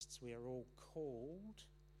we are all called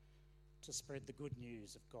to spread the good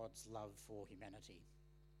news of God's love for humanity.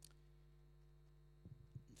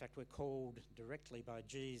 In fact, we're called directly by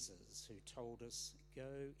Jesus, who told us,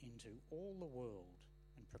 "Go into all the world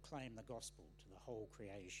and proclaim the gospel to the whole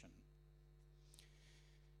creation."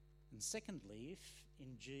 And secondly, if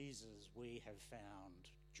in Jesus we have found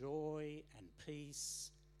joy and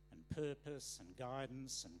peace and purpose and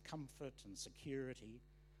guidance and comfort and security,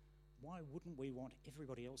 why wouldn't we want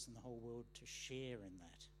everybody else in the whole world to share in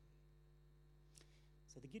that?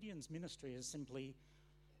 So the Gideons ministry is simply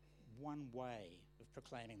one way of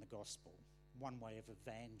proclaiming the gospel, one way of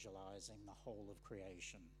evangelising the whole of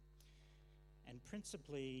creation. And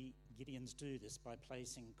principally, Gideons do this by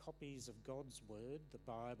placing copies of God's word, the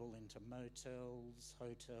Bible, into motels,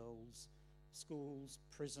 hotels, schools,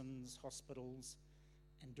 prisons, hospitals,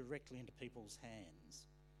 and directly into people's hands.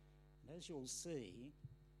 And as you'll see,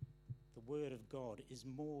 the word of God is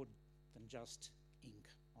more than just ink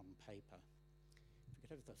on paper. If we could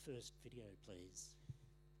have the first video, please.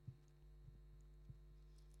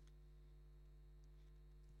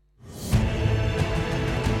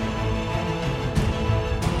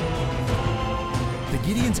 The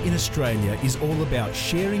Gideons in Australia is all about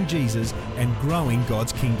sharing Jesus and growing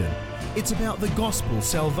God's kingdom. It's about the gospel,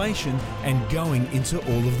 salvation, and going into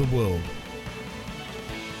all of the world.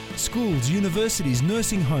 Schools, universities,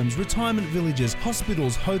 nursing homes, retirement villages,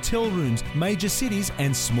 hospitals, hotel rooms, major cities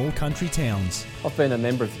and small country towns. I've been a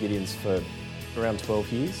member of the Gideons for around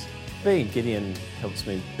 12 years. Being a Gideon helps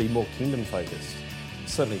me be more kingdom focused. It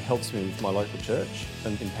certainly helps me with my local church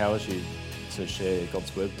and empowers you to share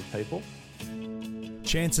God's word with people.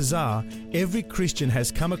 Chances are, every Christian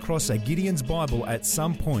has come across a Gideon's Bible at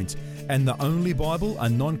some point, and the only Bible a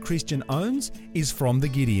non-Christian owns is from the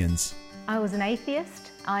Gideons. I was an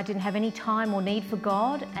atheist. I didn't have any time or need for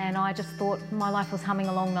God, and I just thought my life was humming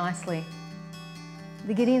along nicely.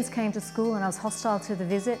 The Gideons came to school and I was hostile to the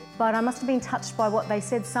visit, but I must have been touched by what they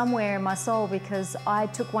said somewhere in my soul, because I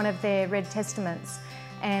took one of their Red Testaments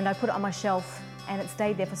and I put it on my shelf, and it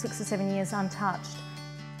stayed there for 6 or 7 years untouched.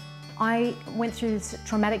 I went through this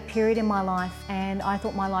traumatic period in my life and I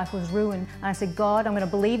thought my life was ruined. And I said, "God, I'm going to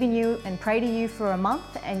believe in you and pray to you for a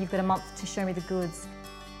month, and you've got a month to show me the goods."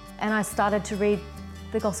 And I started to read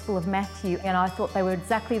the Gospel of Matthew, and I thought they were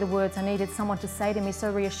exactly the words I needed someone to say to me,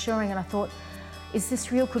 so reassuring. And I thought, is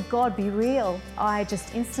this real? Could God be real? I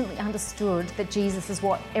just instantly understood that Jesus is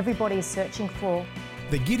what everybody is searching for.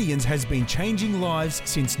 The Gideons has been changing lives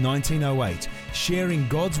since 1908, sharing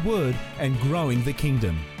God's word and growing the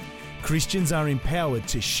kingdom. Christians are empowered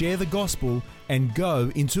to share the gospel and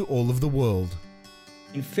go into all of the world.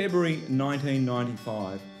 In February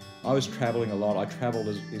 1995, I was travelling a lot. I travelled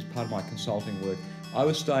as part of my consulting work. I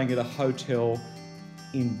was staying at a hotel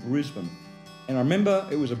in Brisbane. And I remember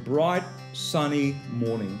it was a bright, sunny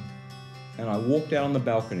morning, and I walked out on the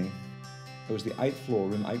balcony. It was the 8th floor,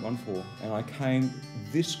 room 814, and I came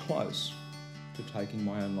this close to taking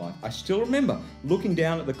my own life. I still remember looking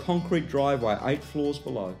down at the concrete driveway 8 floors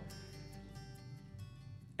below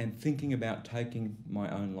and thinking about taking my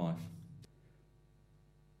own life.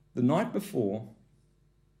 The night before,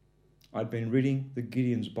 I'd been reading the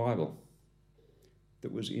Gideon's Bible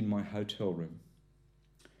that was in my hotel room.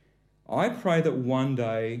 I pray that one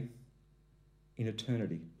day in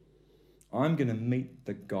eternity, I'm going to meet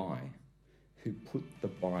the guy who put the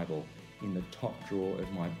Bible in the top drawer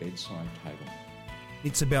of my bedside table.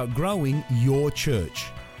 It's about growing your church.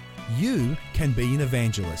 You can be an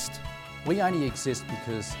evangelist. We only exist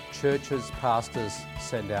because churches, pastors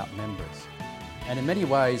send out members. And in many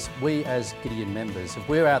ways, we as Gideon members, if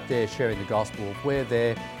we're out there sharing the gospel, if we're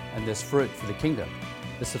there and there's fruit for the kingdom,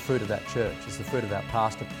 it's the fruit of that church, it's the fruit of that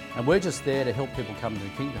pastor. And we're just there to help people come to the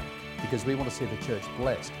kingdom because we want to see the church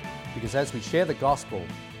blessed. Because as we share the gospel,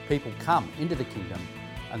 people come into the kingdom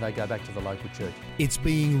and they go back to the local church. It's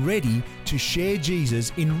being ready to share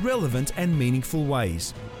Jesus in relevant and meaningful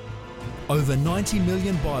ways. Over 90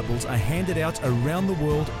 million Bibles are handed out around the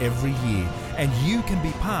world every year, and you can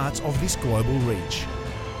be part of this global reach.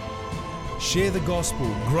 Share the gospel,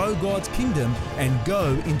 grow God's kingdom, and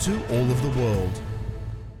go into all of the world.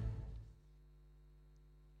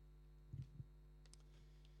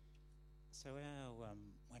 So our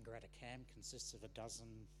Wangaratta camp consists of a dozen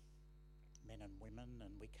men and women,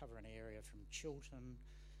 and we cover an area from Chiltern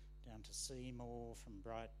down to Seymour, from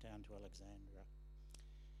Bright down to Alexandra.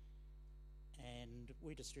 And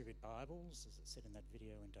we distribute Bibles, as it said in that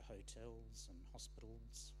video, into hotels and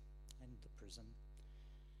hospitals and the prison.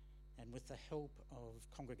 And with the help of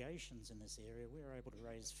congregations in this area, we are able to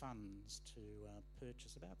raise funds to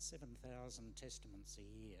purchase about 7,000 testaments a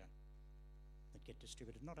year. The that get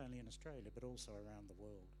distributed not only in Australia but also around the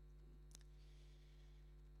world.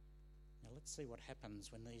 Now let's see what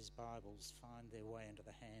happens when these Bibles find their way into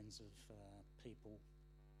the hands of people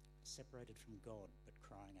separated from God but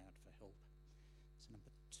crying out for help. So number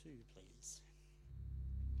 2, please.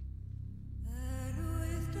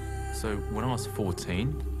 So when I was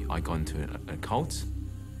 14, I got into a cult,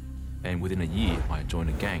 and within a year I joined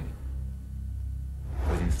a gang.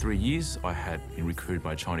 Within 3 years I had been recruited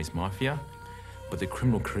by Chinese mafia, but the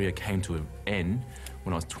criminal career came to an end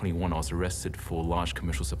when I was 21. I was arrested for large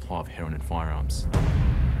commercial supply of heroin and firearms.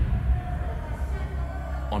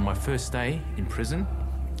 On my first day in prison,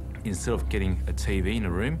 instead of getting a TV in a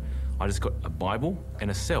room, I just got a Bible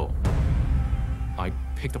and a cell. I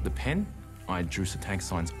picked up the pen, I drew satanic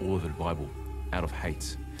signs all over the Bible out of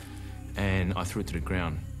hate, and I threw it to the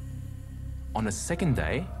ground. On the second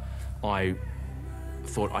day, I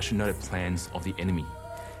thought I should know the plans of the enemy,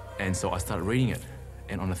 and so I started reading it.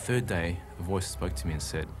 And on the third day, a voice spoke to me and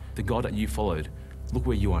said, "The God that you followed, look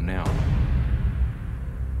where you are now."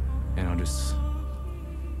 And I just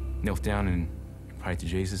knelt down and prayed to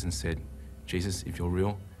Jesus and said, "Jesus, if you're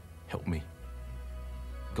real, help me."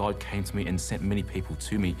 God came to me and sent many people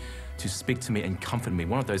to me to speak to me and comfort me.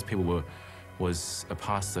 One of those people was a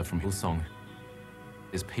pastor from Hillsong.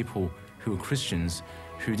 There's people who were Christians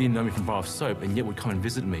who didn't know me from bar of soap and yet would come and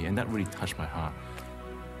visit me, and that really touched my heart.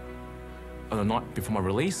 On the night before my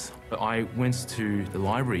release, I went to the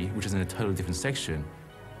library, which is in a totally different section,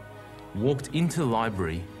 walked into the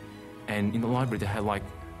library, and in the library they had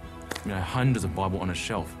hundreds of Bibles on a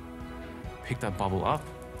shelf. Picked that Bible up,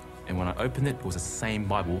 and when I opened it, it was the same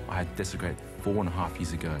Bible I had desecrated 4.5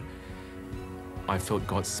 years ago. I felt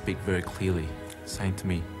God speak very clearly, saying to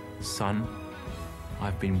me, "Son,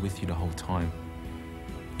 I've been with you the whole time.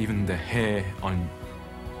 Even the hair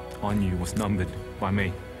on you was numbered by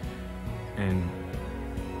me. And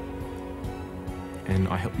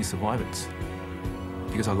I helped you survive it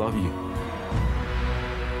because I love you."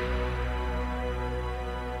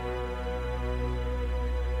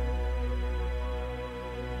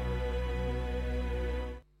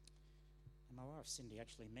 Cindy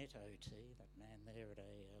actually met OT, that man there, at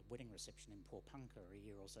a wedding reception in Porpunka a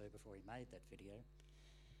year or so before he made that video.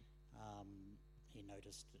 He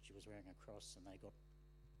noticed that she was wearing a cross, and they got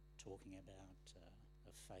talking about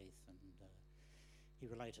faith, and he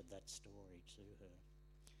related that story to her.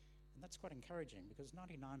 And that's quite encouraging, because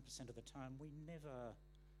 99% of the time we never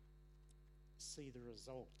see the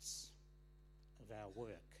results of our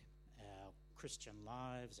work, our Christian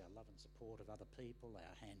lives, our love and support of other people,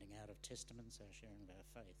 our handing out of testaments, our sharing of our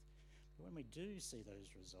faith. But when we do see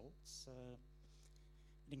those results,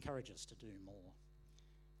 it encourages us to do more.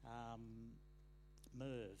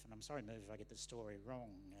 Merv, and I'm sorry Merv if I get the story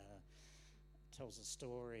wrong, tells a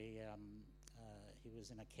story. He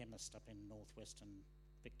was in a chemist up in northwestern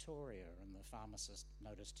Victoria, and the pharmacist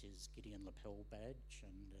noticed his Gideon lapel badge,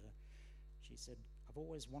 and she said, "I've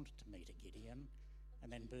always wanted to meet a Gideon,"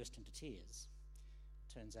 and then burst into tears.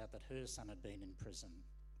 Turns out that her son had been in prison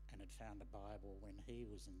and had found a Bible when he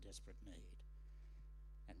was in desperate need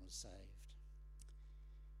and was saved.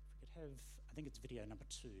 If we could have, I think it's video number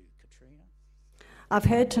 2, Katrina. I've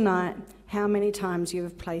heard tonight how many times you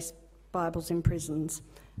have placed Bibles in prisons,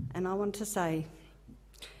 and I want to say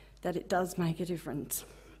that it does make a difference.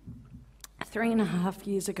 3.5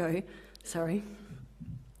 years ago,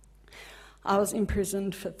 I was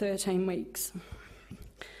imprisoned for 13 weeks.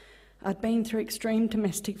 I'd been through extreme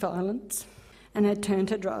domestic violence and had turned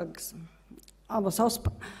to drugs. I was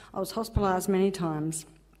hospitalised many times,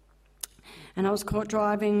 and I was caught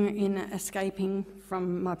driving in escaping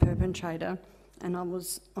from my perpetrator, and I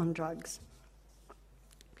was on drugs.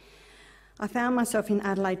 I found myself in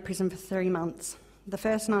Adelaide prison for 3 months. The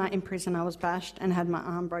first night in prison I was bashed and had my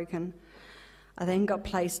arm broken. I then got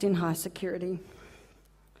placed in high security.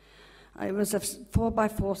 It was a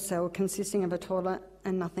 4x4 cell consisting of a toilet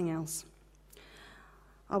and nothing else.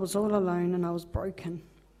 I was all alone and I was broken.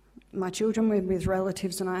 My children were with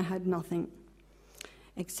relatives and I had nothing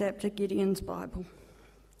except a Gideon's Bible.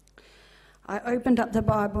 I opened up the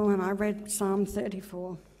Bible and I read Psalm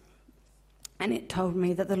 34, and it told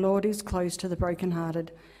me that the Lord is close to the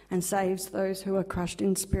brokenhearted and saves those who are crushed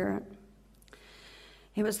in spirit.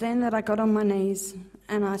 It was then that I got on my knees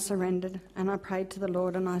and I surrendered and I prayed to the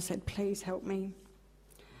Lord and I said, "Please help me."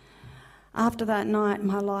 After that night,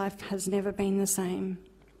 my life has never been the same.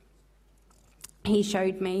 He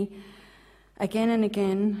showed me again and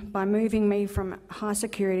again by moving me from high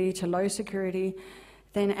security to low security,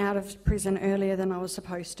 then out of prison earlier than I was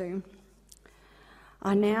supposed to.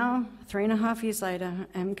 I now, 3.5 years later,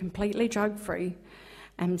 am completely drug-free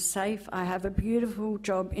am safe. I have a beautiful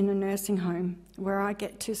job in a nursing home where I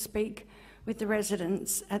get to speak with the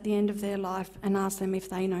residents at the end of their life and ask them if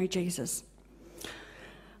they know Jesus.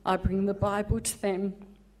 I bring the Bible to them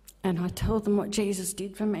and I tell them what Jesus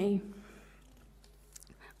did for me.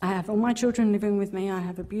 I have all my children living with me. I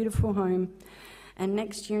have a beautiful home. And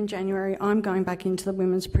next year in January, I'm going back into the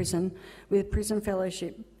women's prison with Prison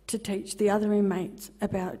Fellowship to teach the other inmates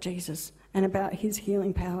about Jesus and about his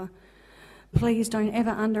healing power. Please don't ever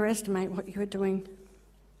underestimate what you are doing.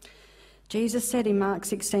 Jesus said in Mark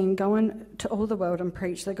 16, "Go into all the world and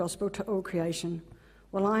preach the gospel to all creation."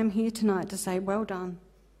 Well, I'm here tonight to say well done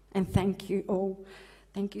and thank you all.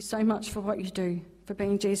 Thank you so much for what you do, for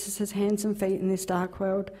being Jesus' hands and feet in this dark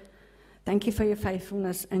world. Thank you for your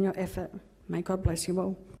faithfulness and your effort. May God bless you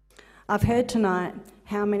all. I've heard tonight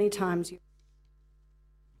how many times you...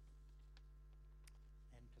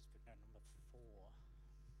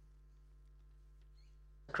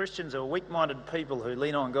 Christians are weak-minded people who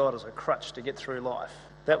lean on God as a crutch to get through life.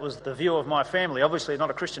 That was the view of my family. Obviously not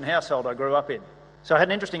a Christian household I grew up in. So I had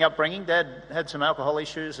an interesting upbringing. Dad had some alcohol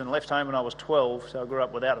issues and left home when I was 12, so I grew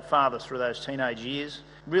up without a father through those teenage years.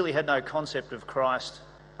 Really had no concept of Christ,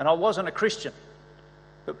 and I wasn't a Christian.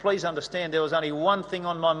 But please understand, there was only one thing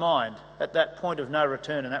on my mind at that point of no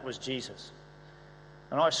return, and that was Jesus.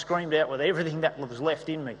 And I screamed out with everything that was left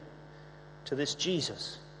in me to this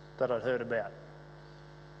Jesus that I'd heard about.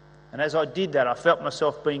 And as I did that, I felt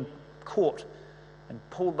myself being caught and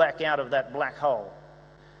pulled back out of that black hole.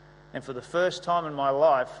 And for the first time in my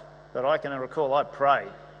life that I can recall, I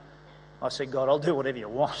prayed. I said, "God, I'll do whatever you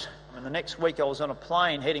want." And the next week I was on a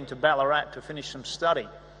plane heading to Ballarat to finish some study.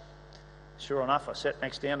 Sure enough, I sat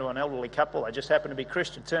next down to an elderly couple. They just happened to be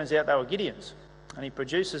Christian. Turns out they were Gideons. And he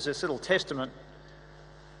produces this little testament.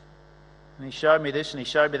 And he showed me this, and he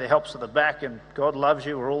showed me the helps at the back, and God loves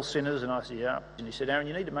you, we're all sinners. And I said, "Yeah." And he said, "Aaron,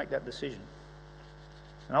 you need to make that decision."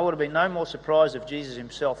 And I would have been no more surprised if Jesus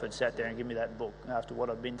himself had sat there and given me that book after what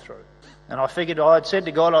I'd been through. And I figured, I'd said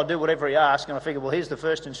to God, I'll do whatever he asked, and I figured, well, here's the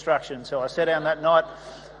first instruction. So I sat down that night,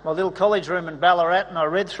 my little college room in Ballarat, and I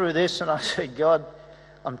read through this, and I said, "God,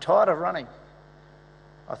 I'm tired of running.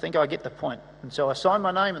 I think I get the point." And so I signed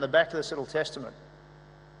my name in the back of this little testament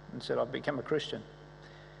and said, "I've become a Christian."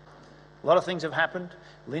 A lot of things have happened.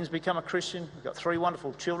 Lynn's become a Christian. We've got 3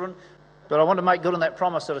 wonderful children. But I want to make good on that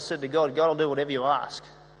promise that I said to God, "God, I'll do whatever you ask."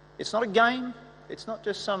 It's not a game. It's not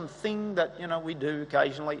just some thing that, we do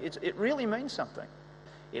occasionally. It really means something.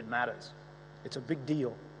 It matters. It's a big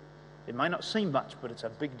deal. It may not seem much, but it's a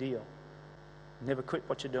big deal. Never quit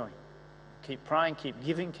what you're doing. Keep praying, keep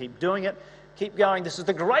giving, keep doing it. Keep going. This is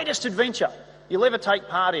the greatest adventure you'll ever take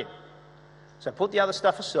part in. So put the other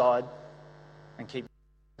stuff aside and keep.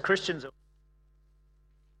 Christians.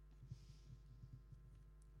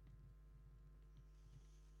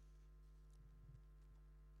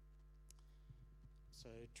 So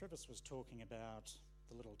Travis was talking about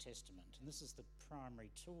the Little Testament, and this is the primary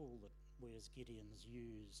tool that we as Gideons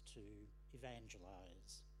use to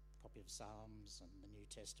evangelise, a copy of Psalms and the New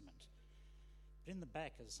Testament. But in the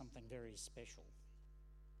back is something very special.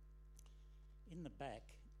 In the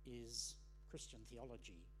back is Christian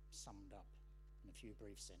theology summed up in a few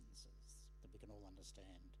brief sentences that we can all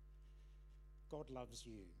understand. God loves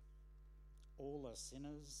you. All are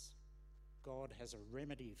sinners. God has a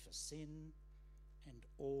remedy for sin, and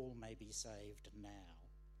all may be saved now.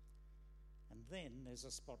 And then there's a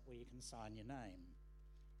spot where you can sign your name.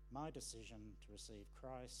 My decision to receive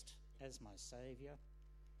Christ as my Saviour,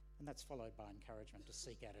 and that's followed by encouragement to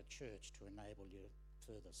seek out a church to enable your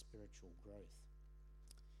further spiritual growth.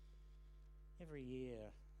 Every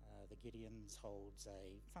year, the Gideons holds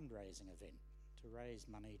a fundraising event to raise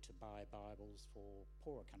money to buy Bibles for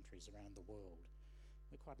poorer countries around the world.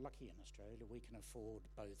 We're quite lucky in Australia. We can afford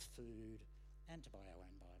both food and to buy our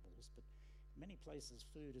own Bibles, but in many places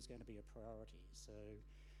food is going to be a priority. So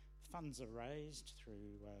funds are raised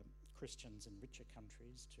through Christians in richer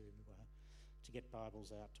countries to get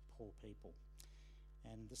Bibles out to poor people.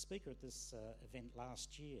 And the speaker at this event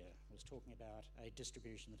last year was talking about a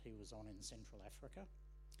distribution that he was on in Central Africa.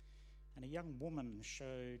 And a young woman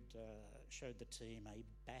showed the team a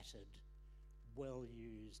battered,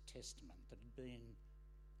 well-used Testament that had been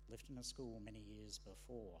left in a school many years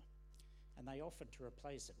before. And they offered to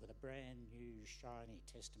replace it with a brand new, shiny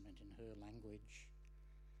Testament in her language.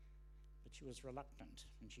 But she was reluctant,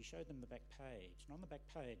 and she showed them the back page. And on the back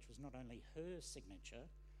page was not only her signature,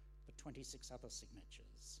 but 26 other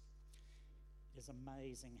signatures. It is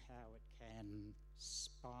amazing how it can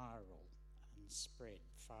spiral and spread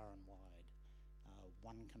far and wide.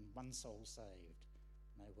 One soul saved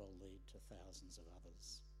may well lead to thousands of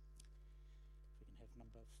others. If we can have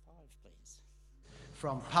number 5, please.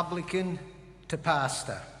 From publican to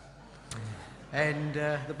pastor. And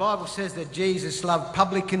the Bible says that Jesus loved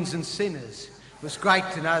publicans and sinners. It was great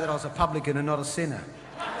to know that I was a publican and not a sinner.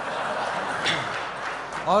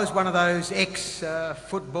 I was one of those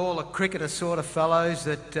ex-footballer, cricketer sort of fellows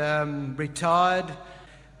that retired.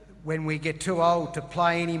 When we get too old to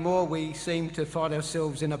play anymore, we seem to find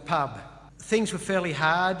ourselves in a pub. Things were fairly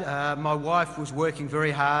hard. My wife was working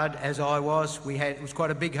very hard, as I was. It was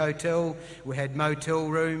quite a big hotel. We had motel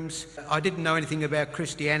rooms. I didn't know anything about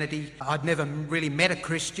Christianity. I'd never really met a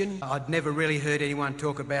Christian. I'd never really heard anyone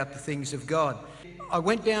talk about the things of God. I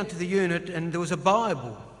went down to the unit and there was a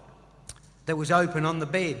Bible that was open on the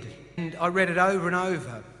bed. And I read it over and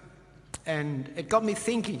over. And it got me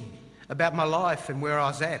thinking about my life and where I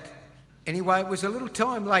was at. Anyway, it was a little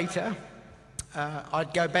time later.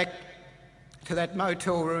 I'd go back to that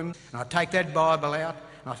motel room and I'd take that Bible out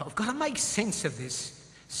and I thought, I've got to make sense of this.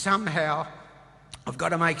 Somehow, I've got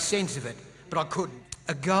to make sense of it. But I couldn't.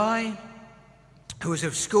 A guy who was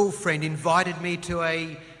a school friend invited me to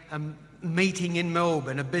a meeting in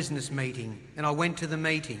Melbourne, a business meeting, and I went to the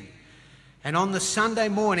meeting. And on the Sunday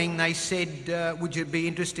morning, they said, would you be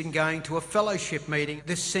interested in going to a fellowship meeting?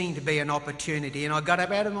 This seemed to be an opportunity. And I got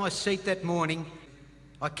up out of my seat that morning.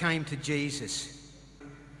 I came to Jesus.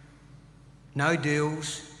 No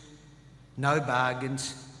deals, no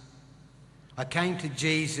bargains. I came to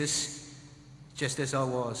Jesus just as I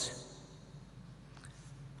was.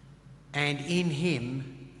 And in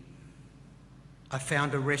him, I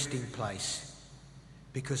found a resting place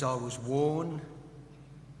because I was worn,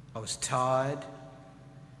 I was tired,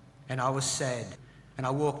 and I was sad. And I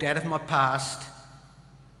walked out of my past,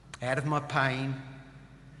 out of my pain,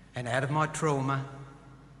 and out of my trauma,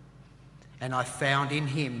 and I found in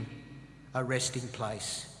him a resting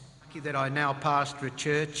place. Lucky that I now pastor a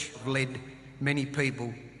church. I've led many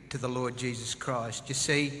people to the Lord Jesus Christ. You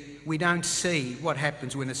see, we don't see what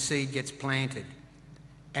happens when a seed gets planted.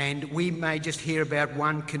 And we may just hear about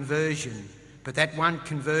one conversion, but that one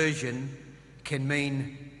conversion can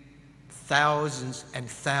mean thousands and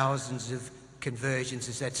thousands of conversions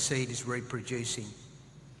as that seed is reproducing.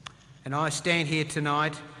 And I stand here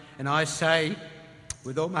tonight and I say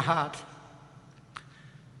with all my heart,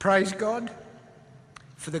 praise God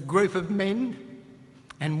for the group of men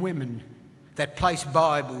and women that place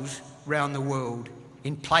Bibles around the world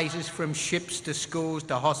in places from ships to schools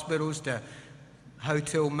to hospitals to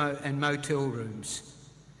hotel and motel rooms,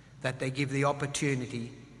 that they give the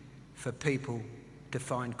opportunity for people to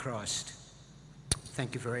find Christ.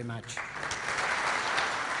 Thank you very much.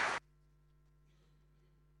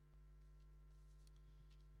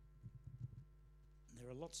 There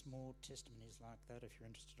are lots more testimonies like that if you're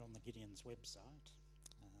interested on the Gideons website.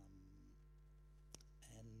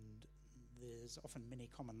 And there's often many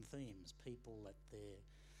common themes. People at their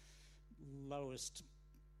lowest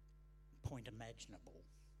point imaginable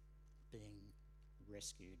being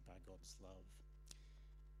rescued by God's love.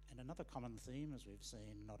 And another common theme, as we've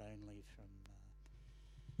seen not only from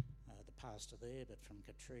the pastor there, but from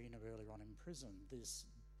Katrina earlier on in prison, this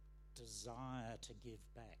desire to give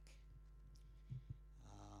back.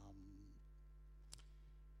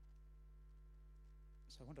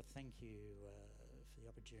 So I want to thank you for the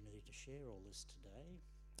opportunity to share all this today.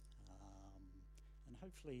 And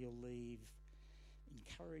hopefully you'll leave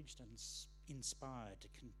encouraged and inspired to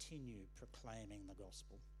continue proclaiming the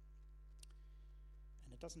gospel.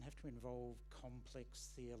 And it doesn't have to involve complex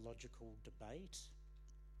theological debate.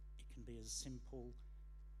 It can be as simple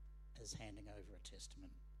as handing over a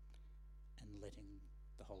testament and letting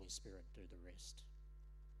the Holy Spirit do the rest.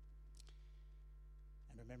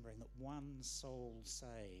 And remembering that one soul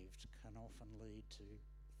saved can often lead to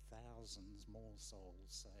thousands more souls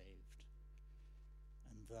saved,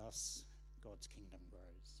 and thus God's kingdom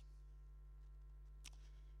grows.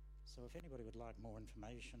 So if anybody would like more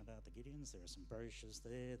information about the Gideons, there are some brochures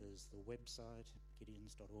there. There's the website,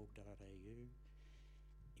 gideons.org.au.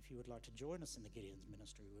 If you would like to join us in the Gideons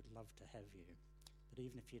ministry, we would love to have you. But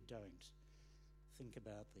even if you don't, think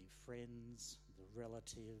about the friends, the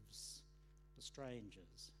relatives, the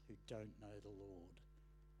strangers who don't know the Lord,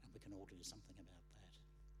 and we can all do something about that.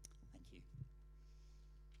 Thank you.